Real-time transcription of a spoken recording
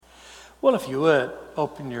Well, if you would,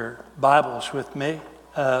 open your Bibles with me.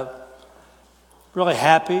 Really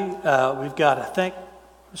happy. We've got, I think,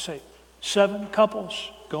 7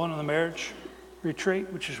 couples going on the marriage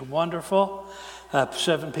retreat, which is wonderful.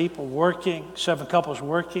 7 people working, 7 couples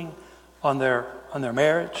working on their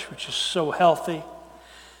marriage, which is so healthy.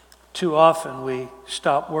 Too often we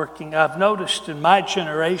stop working. I've noticed in my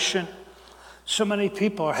generation, so many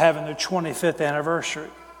people are having their 25th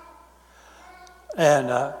anniversary. And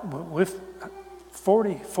with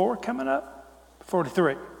 44 coming up,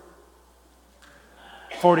 43,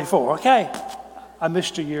 44. Okay, I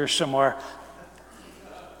missed a year somewhere.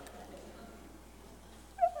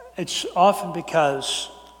 It's often because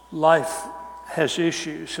life has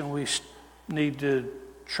issues and we need to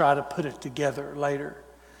try to put it together later.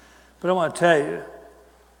 But I want to tell you,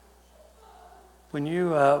 when you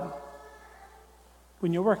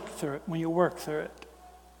work through it,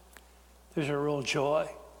 there's a real joy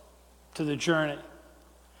to the journey.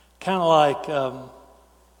 Kind of like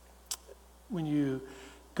when you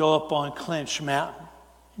go up on Clinch Mountain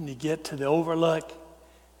and you get to the overlook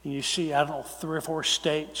and you see, 3 or 4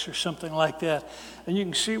 states or something like that, and you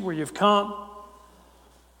can see where you've come.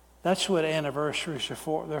 That's what anniversaries are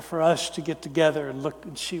for. They're for us to get together and look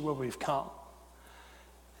and see where we've come.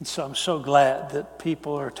 And so I'm so glad that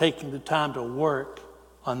people are taking the time to work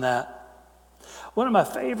on that. One of my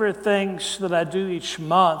favorite things that I do each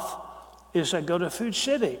month is I go to Food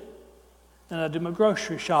City and I do my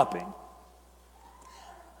grocery shopping.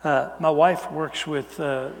 My wife works with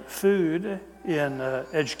food in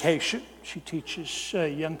education. She teaches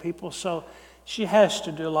young people, so she has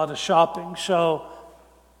to do a lot of shopping. So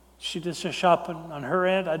she does the shopping on her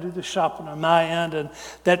end, I do the shopping on my end, and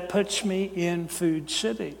that puts me in Food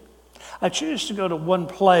City. I choose to go to one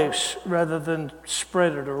place rather than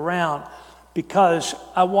spread it around because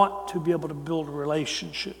I want to be able to build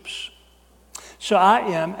relationships. So I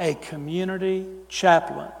am a community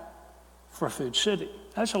chaplain for Food City.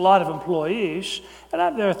 That's a lot of employees, and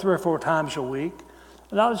I'm there 3 or 4 times a week.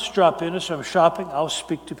 And I'll just drop in as I'm shopping. I'll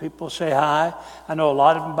speak to people, say hi. I know a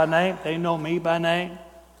lot of them by name. They know me by name. In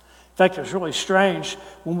fact, it was really strange.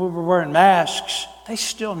 When we were wearing masks, they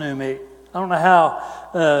still knew me. I don't know how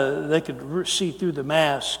they could see through the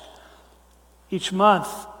mask. Each month,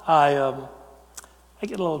 I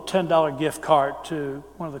get a little $10 gift card to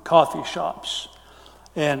one of the coffee shops,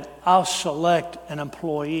 and I'll select an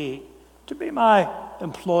employee to be my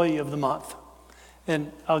employee of the month,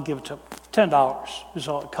 and I'll give it to them. $10 is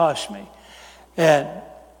all it costs me, and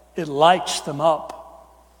it lights them up.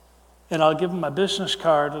 And I'll give them my business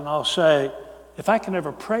card, and I'll say, if I can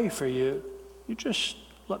ever pray for you, you just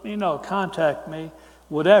let me know, contact me,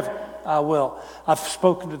 whatever, I will. I've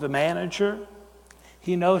spoken to the manager.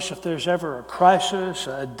 He knows if there's ever a crisis,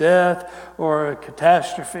 a death, or a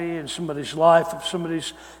catastrophe in somebody's life, if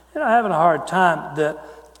somebody's having a hard time, that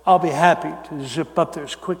I'll be happy to zip up there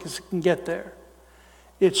as quick as I can get there.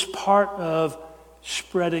 It's part of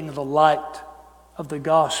spreading the light of the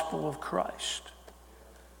gospel of Christ.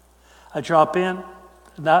 I drop in,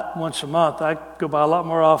 not once a month. I go by a lot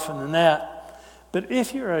more often than that. But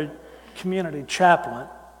if you're a community chaplain,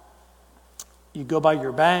 you go by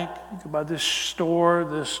your bank, you go by this store,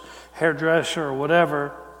 this hairdresser or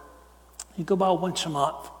whatever, you go by once a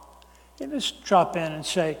month. You just drop in and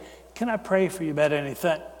say, can I pray for you about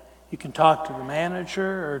anything? You can talk to the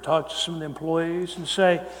manager or talk to some of the employees and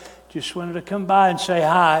say, just wanted to come by and say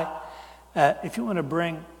hi. If you want to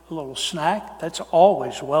bring a little snack, that's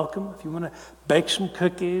always welcome. If you want to bake some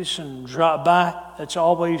cookies and drop by, that's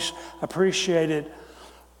always appreciated,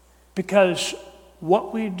 because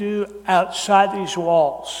what we do outside these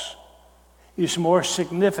walls is more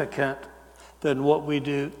significant than what we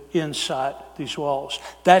do inside these walls.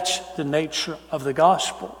 That's the nature of the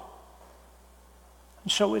gospel.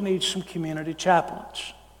 And so we need some community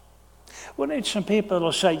chaplains. We need some people that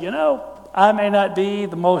will say, I may not be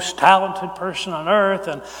the most talented person on earth,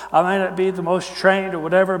 and I may not be the most trained or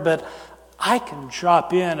whatever, but I can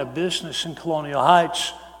drop in a business in Colonial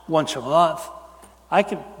Heights once a month. I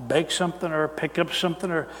can bake something or pick up something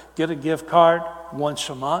or get a gift card once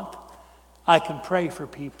a month. I can pray for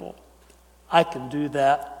people. I can do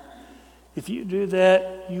that. If you do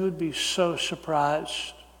that, you would be so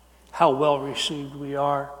surprised how well received we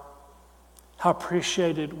are, how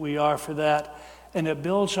appreciated we are for that. And it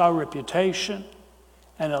builds our reputation,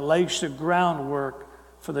 and it lays the groundwork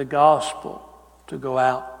for the gospel to go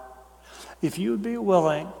out. If you would be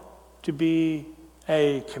willing to be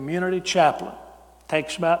a community chaplain, it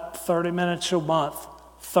takes about 30 minutes a month,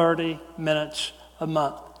 30 minutes a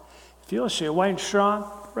month. If you'll see a Wayne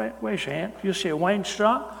Strong, raise your hand. If you'll see a Wayne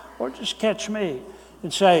Strong, or just catch me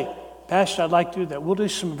and say, Pastor, I'd like to do that. We'll do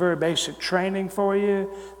some very basic training for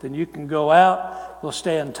you. Then you can go out. We'll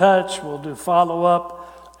stay in touch. We'll do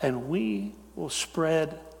follow-up. And we will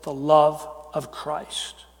spread the love of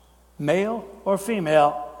Christ. Male or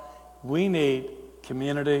female, we need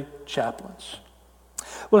community chaplains.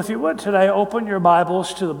 Well, if you would today, open your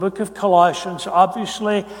Bibles to the book of Colossians.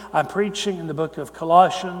 Obviously, I'm preaching in the book of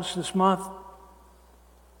Colossians this month.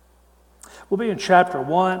 We'll be in chapter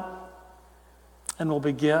 1, and we'll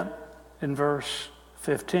begin in verse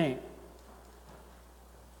 15.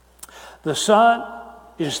 The Son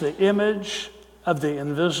is the image of the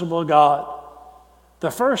invisible God,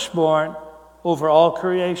 the firstborn over all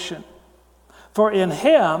creation. For in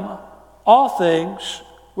him all things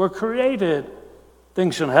were created,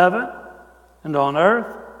 things in heaven and on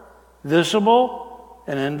earth, visible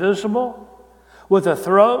and invisible, whether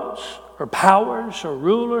thrones or powers or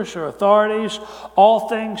rulers or authorities, all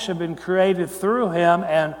things have been created through him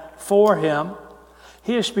and for him.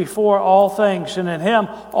 He is before all things, and in him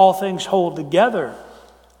all things hold together.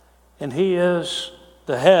 And he is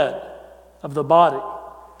the head of the body,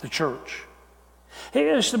 the church. He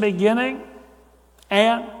is the beginning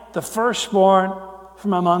and the firstborn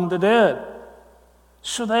from among the dead,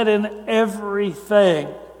 so that in everything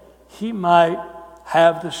he might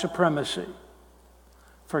have the supremacy.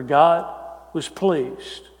 For God was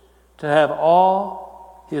pleased to have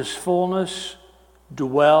all his fullness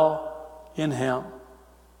dwell in him,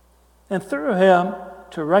 and through him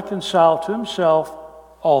to reconcile to himself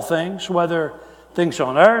all things, whether things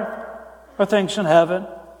on earth or things in heaven,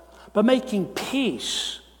 but making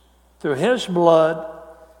peace through his blood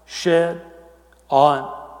shed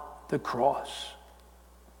on the cross.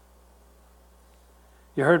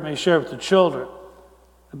 You heard me share with the children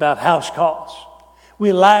about house calls.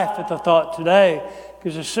 We laugh at the thought today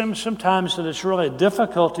because it seems sometimes that it's really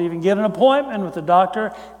difficult to even get an appointment with the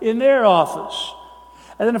doctor in their office.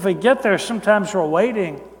 And then if we get there, sometimes we're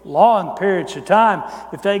waiting long periods of time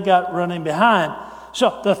if they got running behind.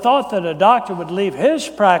 So the thought that a doctor would leave his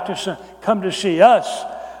practice and come to see us,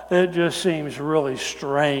 it just seems really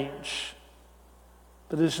strange.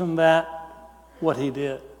 But isn't that what he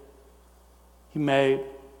did? He made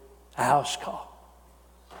a house call.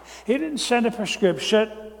 He didn't send a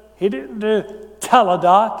prescription. He didn't do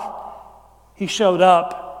teledoc. He showed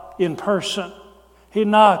up in person. He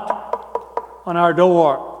knocked on our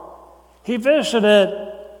door. He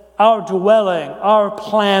visited our dwelling, our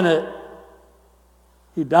planet.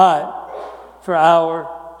 He died for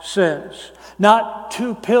our sins. Not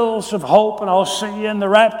 2 pills of hope and I'll see you in the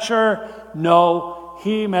rapture. No,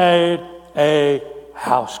 he made a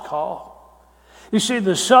house call. You see,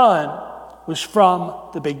 the Son was from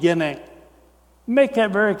the beginning. Make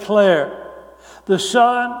that very clear. The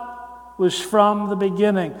Son was from the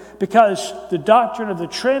beginning, because the doctrine of the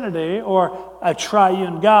Trinity, or a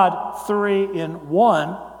triune God, 3 in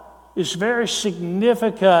 1, is very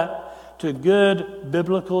significant to good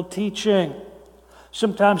biblical teaching.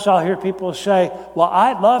 Sometimes I'll hear people say, well,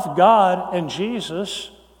 I love God and Jesus.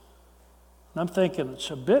 And I'm thinking it's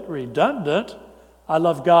a bit redundant. I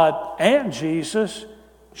love God and Jesus.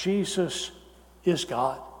 Jesus is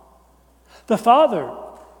God. The Father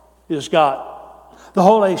is God. The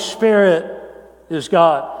Holy Spirit is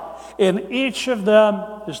God. In each of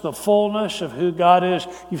them is the fullness of who God is.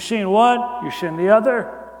 You've seen one, you've seen the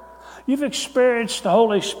other. You've experienced the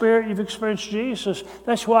Holy Spirit, you've experienced Jesus.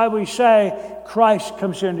 That's why we say Christ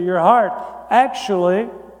comes into your heart. Actually,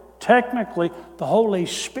 technically, the Holy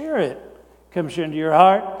Spirit comes into your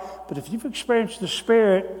heart. But if you've experienced the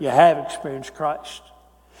Spirit, you have experienced Christ.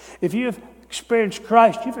 If you've experienced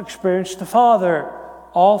Christ, you've experienced the Father.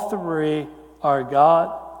 All three are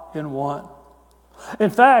God in one. In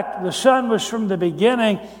fact, the Son was from the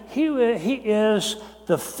beginning. He is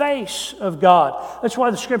the face of God. That's why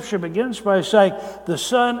the Scripture begins by saying the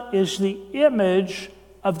Son is the image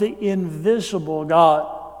of the invisible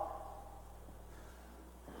God.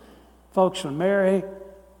 Folks, when Mary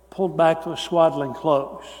pulled back those swaddling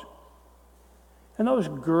clothes, and those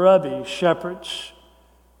grubby shepherds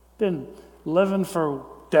been living for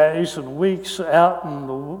days and weeks out in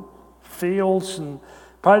the fields and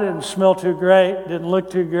probably didn't smell too great, didn't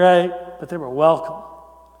look too great, but they were welcome.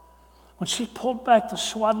 When she pulled back the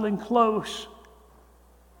swaddling clothes,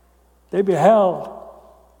 they beheld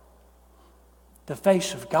the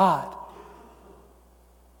face of God.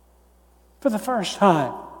 For the first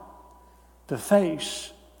time, the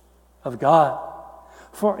face of God.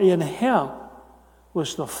 For in him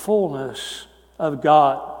was the fullness of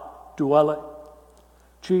God dwelling.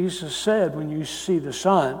 Jesus said, when you see the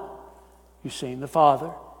Son, you've seen the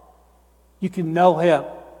Father. You can know him.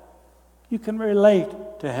 You can relate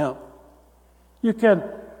to him. You can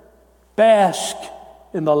bask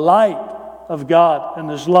in the light of God and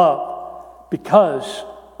His love because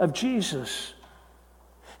of Jesus.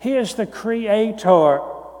 He is the Creator.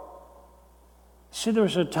 See, there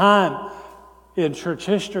was a time in church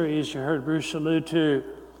history, as you heard Bruce allude to,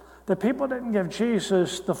 that people didn't give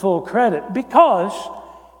Jesus the full credit because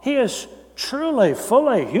He is truly,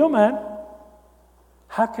 fully human.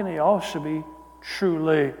 How can He also be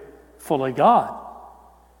truly, fully God?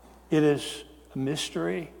 It is a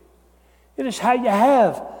mystery. It is how you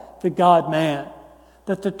have the God-man,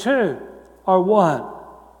 that the two are one,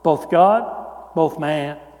 both God, both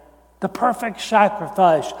man. The perfect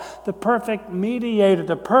sacrifice, the perfect mediator,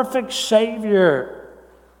 the perfect Savior.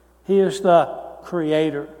 He is the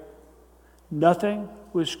Creator. Nothing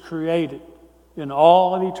was created in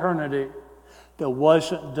all of eternity that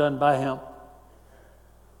wasn't done by Him.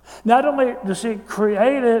 Not only does He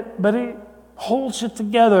create it, but He holds it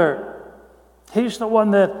together. He's the one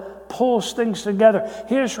that pulls things together.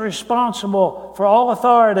 He is responsible for all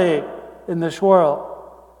authority in this world,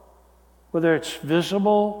 whether it's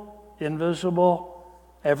visible, invisible,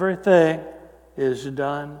 everything is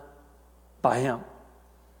done by Him.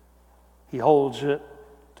 He holds it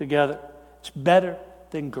together. It's better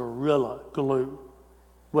than gorilla glue.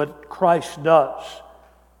 What Christ does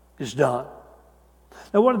is done.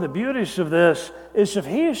 Now, one of the beauties of this is if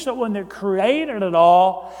He is the one that created it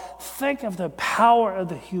all, think of the power of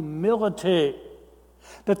the humility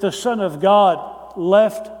that the Son of God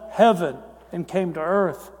left heaven and came to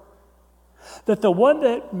earth. That the one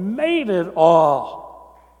that made it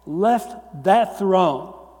all left that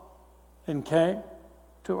throne and came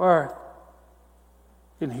to earth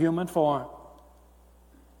in human form.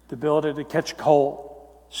 The ability to catch cold,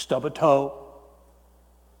 stub a toe,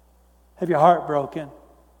 have your heart broken.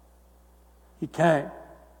 He came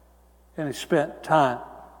and He spent time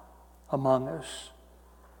among us.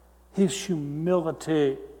 His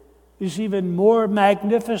humility is even more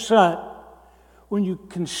magnificent when you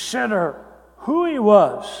consider who He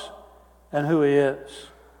was and who He is.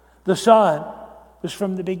 The Son was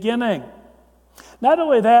from the beginning. Not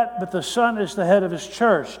only that, but the Son is the head of His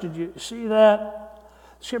church. Did you see that?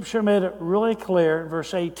 Scripture made it really clear in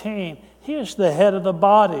verse 18. He is the head of the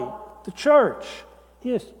body, the church.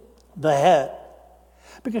 He is the head.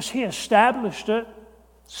 Because He established it,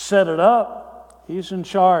 set it up. He's in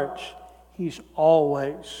charge. He's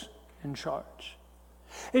always in charge.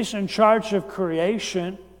 He's in charge of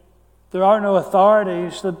creation. There are no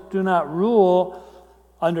authorities that do not rule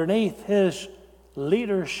underneath His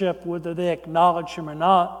leadership, whether they acknowledge Him or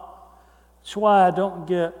not. That's why I don't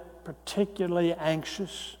get particularly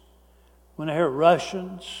anxious when I hear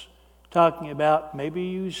Russians talking about maybe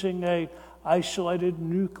using an isolated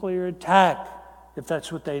nuclear attack, if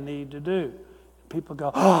that's what they need to do. People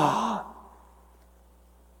go, ah!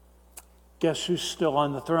 Guess who's still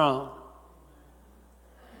on the throne?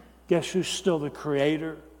 Guess who's still the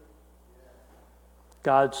Creator?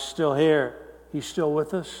 God's still here. He's still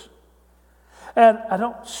with us. And I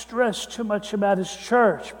don't stress too much about His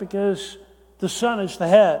church because the Son is the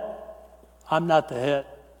head. I'm not the head.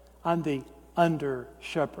 I'm the under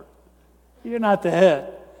shepherd. You're not the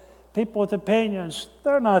head. People with opinions,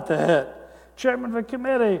 they're not the head. Chairman of a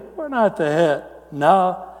committee, we're not the head.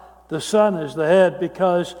 No, the Son is the head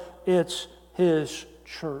because it's His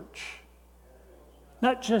church.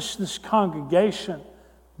 Not just this congregation,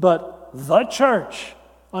 but the church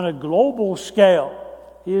on a global scale.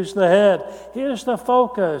 He is the head. He is the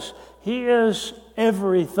focus. He is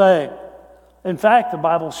everything. In fact, the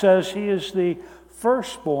Bible says He is the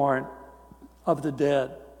firstborn of the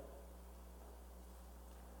dead.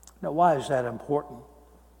 Now, why is that important?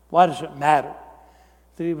 Why does it matter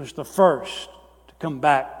that He was the first to come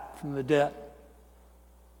back from the dead?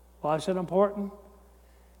 Why is it important?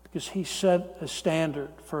 Because He set a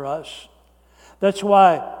standard for us. That's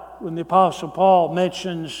why when the Apostle Paul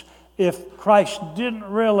mentions if Christ didn't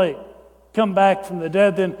really come back from the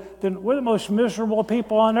dead, then we're the most miserable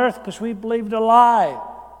people on earth because we believed a lie.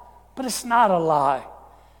 But it's not a lie.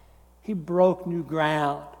 He broke new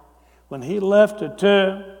ground. When He left a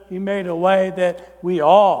tomb, He made a way that we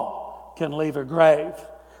all can leave a grave.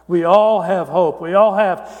 We all have hope. We all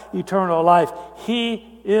have eternal life.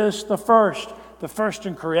 He is the first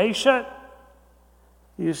in creation.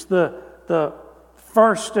 He is the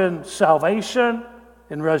first in salvation,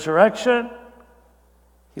 in resurrection.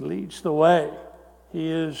 He leads the way. He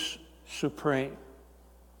is supreme.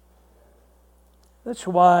 That's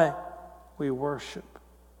why we worship.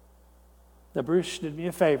 Now, Bruce did me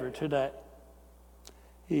a favor today.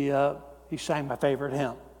 He sang my favorite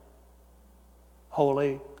hymn.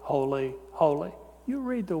 Holy, holy, holy. You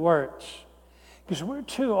read the words. Because we're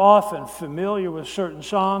too often familiar with certain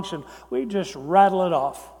songs and we just rattle it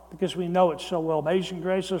off because we know it so well. Amazing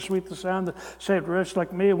grace, so sweet the sound that saved a wretch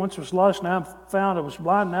like me. Once was lost, now I'm found. I was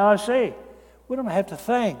blind, now I see. We don't have to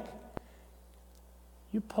think.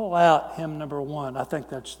 You pull out hymn number 1. I think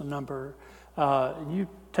that's the number. You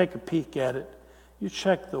take a peek at it. You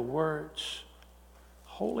check the words.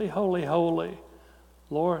 Holy, holy, holy,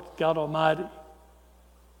 Lord God Almighty.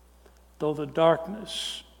 Though the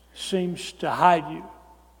darkness seems to hide you,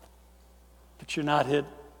 but you're not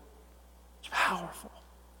hidden. It's powerful.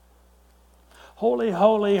 Holy,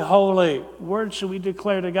 holy, holy. Words that we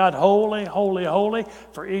declare to God. Holy, holy, holy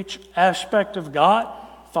for each aspect of God.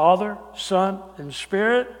 Father, Son, and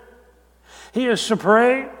Spirit. He is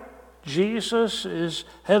supreme. Jesus is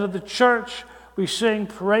head of the church. We sing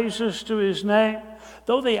praises to his name.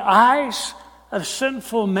 Though the eyes of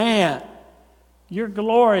sinful man, your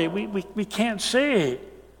glory, we can't see.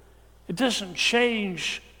 It doesn't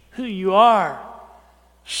change who you are.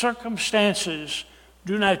 Circumstances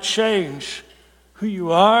do not change who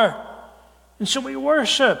you are. And so we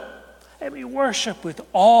worship. And we worship with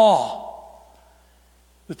awe,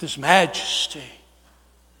 with his majesty.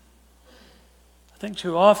 I think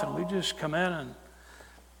too often we just come in and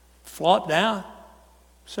flop down.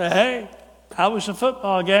 Say, hey, how was the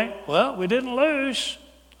football game? Well, we didn't lose.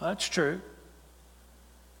 That's true.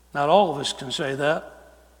 Not all of us can say that.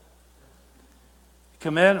 We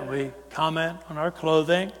come in and we comment on our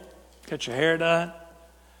clothing, get your hair done.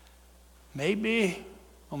 Maybe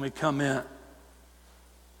when we come in,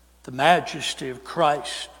 the majesty of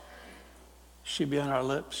Christ should be on our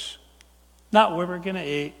lips. Not where we're going to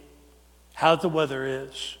eat, how the weather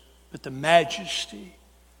is, but the majesty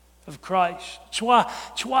of Christ. That's why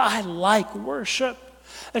I like worship.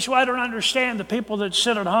 That's why I don't understand the people that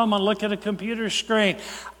sit at home and look at a computer screen.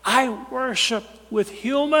 I worship with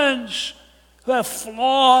humans who have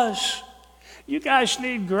flaws. You guys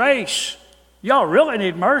need grace. Y'all really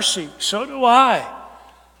need mercy. So do I.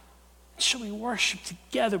 So we worship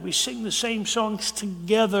together. We sing the same songs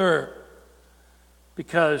together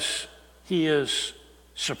because he is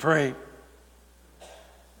supreme.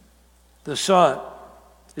 The Son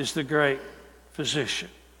is the great physician.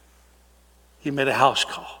 He made a house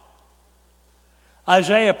call.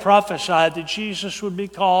 Isaiah prophesied that Jesus would be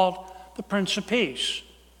called the Prince of Peace.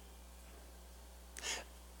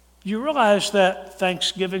 You realize that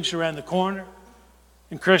Thanksgiving's around the corner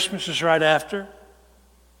and Christmas is right after?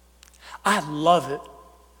 I love it.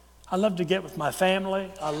 I love to get with my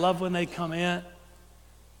family. I love when they come in.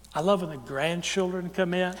 I love when the grandchildren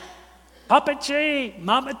come in. Papa G,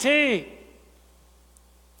 Mama T.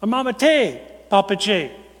 Or Mama T, Papa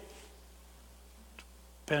G.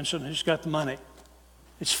 Depends on who's got the money.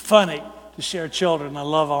 It's funny to see our children. I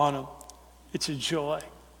love on them. It's a joy.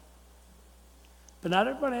 But not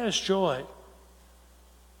everybody has joy.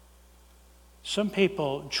 Some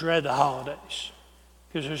people dread the holidays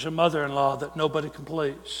because there's a mother-in-law that nobody can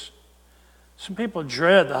please. Some people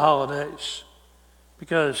dread the holidays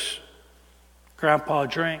because grandpa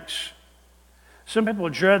drinks. Some people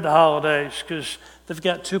dread the holidays because they've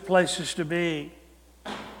got 2 places to be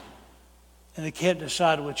and they can't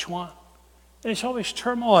decide which one. And it's always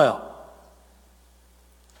turmoil.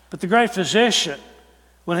 But the great physician,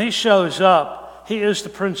 when he shows up, he is the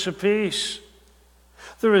Prince of Peace.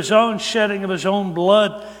 Through his own shedding of his own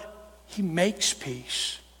blood, he makes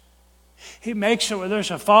peace. He makes it where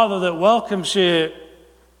there's a Father that welcomes you.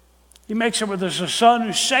 He makes it where there's a Son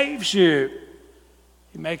who saves you.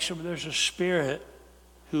 He makes it where there's a Spirit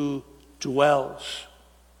who dwells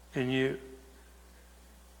in you.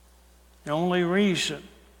 The only reason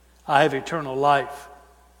I have eternal life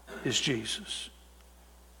is Jesus.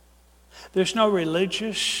 There's no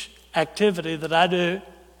religious activity that I do.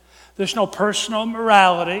 There's no personal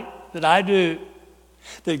morality that I do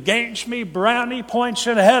that gains me brownie points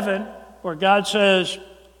in heaven where God says,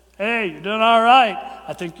 hey, you're doing all right.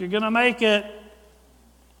 I think you're going to make it.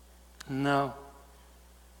 No.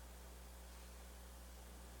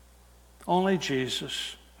 Only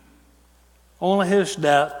Jesus. Only his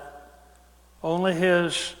death. Only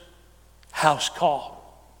his house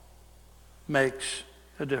call makes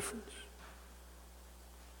a difference.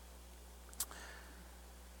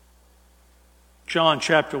 John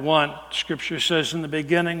chapter 1, Scripture says, in the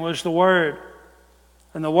beginning was the Word.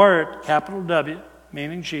 And the Word, capital W,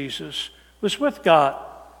 meaning Jesus, was with God.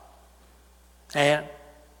 And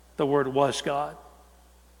the Word was God.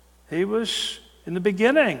 He was in the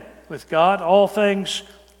beginning with God. All things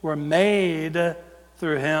were made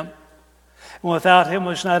through him. And without him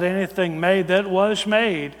was not anything made that was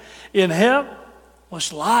made. In him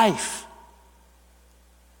was life.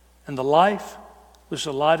 And the life was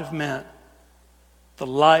the light of men. The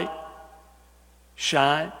light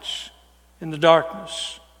shines in the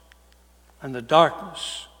darkness, and the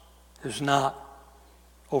darkness has not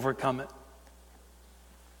overcome it.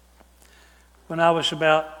 When I was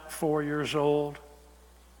about 4 years old,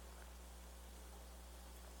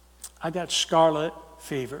 I got scarlet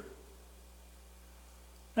fever.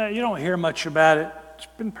 Now, you don't hear much about it. It's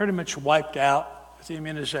been pretty much wiped out with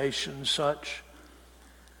immunization and such.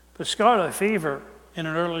 But scarlet fever in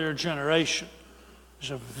an earlier generation is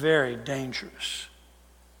a very dangerous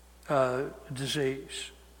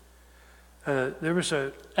disease. There was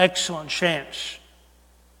an excellent chance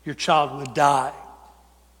your child would die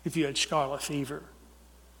if you had scarlet fever.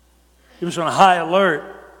 It was on high alert.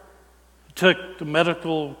 It took the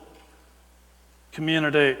medical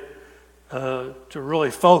community to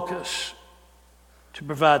really focus to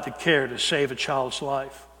provide the care to save a child's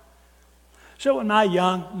life. So when my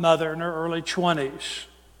young mother in her early 20s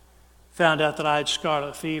found out that I had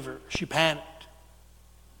scarlet fever, she panicked.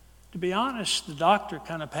 To be honest, the doctor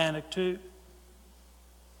kind of panicked too.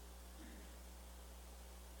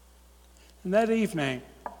 And that evening,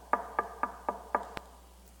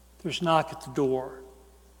 there's a knock at the door.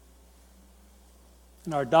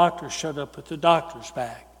 And our doctor showed up with the doctor's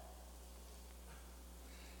bag.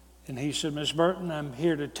 And he said, "Miss Burton, I'm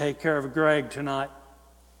here to take care of Greg tonight.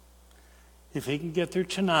 If he can get through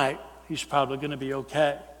tonight, he's probably going to be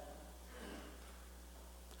okay."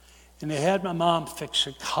 And he had my mom fix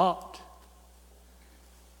a cot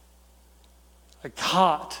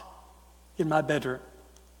in my bedroom.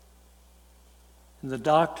 And the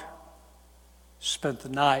doctor spent the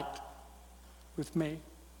night with me.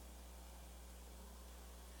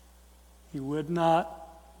 He would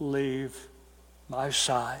not leave my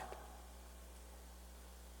side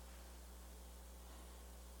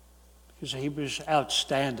because he was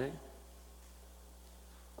outstanding.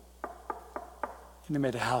 And he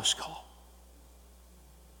made a house call.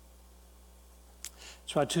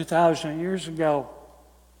 That's why 2,000 years ago,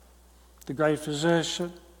 the great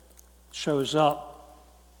physician shows up,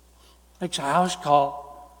 makes a house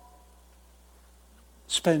call,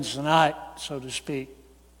 spends the night, so to speak,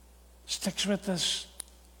 sticks with us,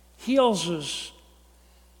 heals us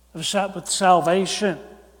with salvation,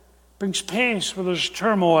 brings peace where there's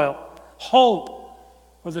turmoil, hope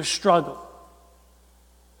where there's struggle.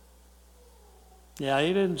 Yeah,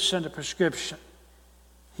 he didn't send a prescription.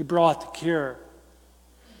 He brought the cure.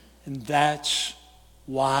 And that's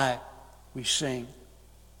why we sing.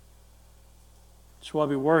 It's why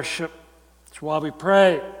we worship. It's why we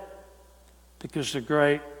pray. Because the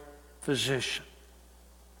great physician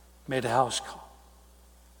made a house call.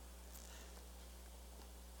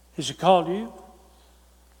 Has he called you?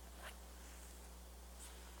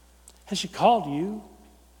 Has he called you?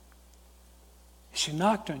 Has he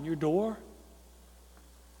knocked on your door?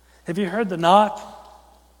 Have you heard the knock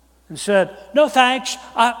and said, "No thanks,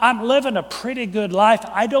 I'm living a pretty good life.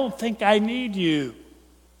 I don't think I need you"?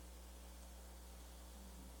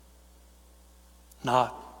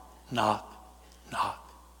 Knock, knock, knock.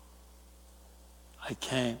 I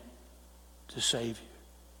came to save you.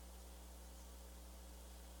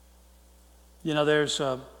 You know, there's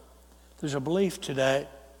a belief today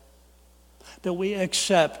that we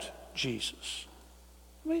accept Jesus.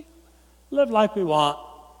 We live like we want,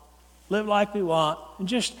 and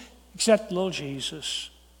just accept little Jesus,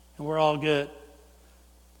 and we're all good.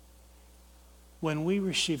 When we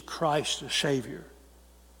receive Christ as Savior,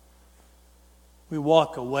 we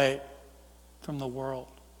walk away from the world.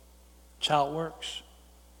 That's how it works.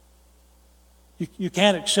 You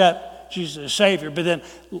can't accept Jesus as Savior, but then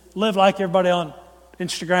live like everybody on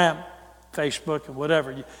Instagram, Facebook, and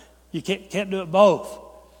whatever. You can't do it both.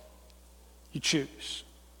 You choose.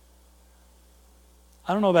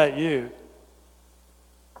 I don't know about you.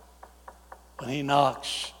 When he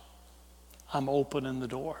knocks, I'm opening the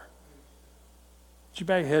door. Would you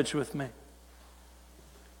bow your heads with me?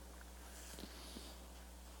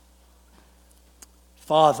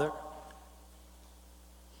 Father,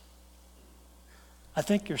 I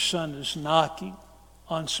think your son is knocking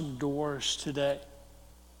on some doors today.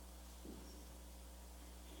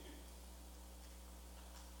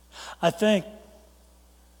 I think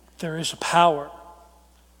there is a power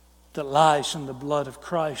that lies in the blood of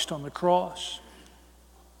Christ on the cross.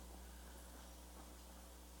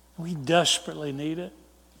 We desperately need it.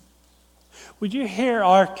 Would you hear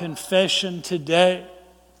our confession today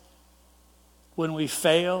when we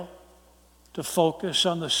fail to focus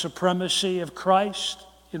on the supremacy of Christ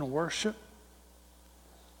in worship?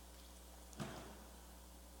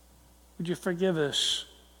 Would you forgive us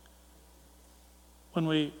when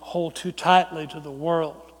we hold too tightly to the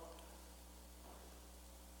world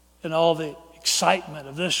and all the excitement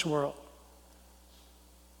of this world.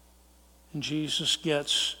 And Jesus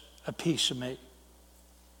gets a piece of me.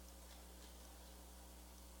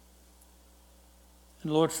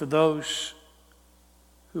 And Lord, for those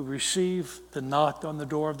who receive the knock on the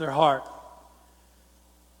door of their heart,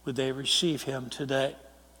 would they receive him today,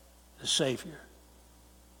 the Savior?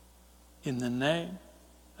 In the name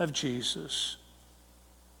of Jesus,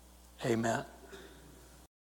 amen.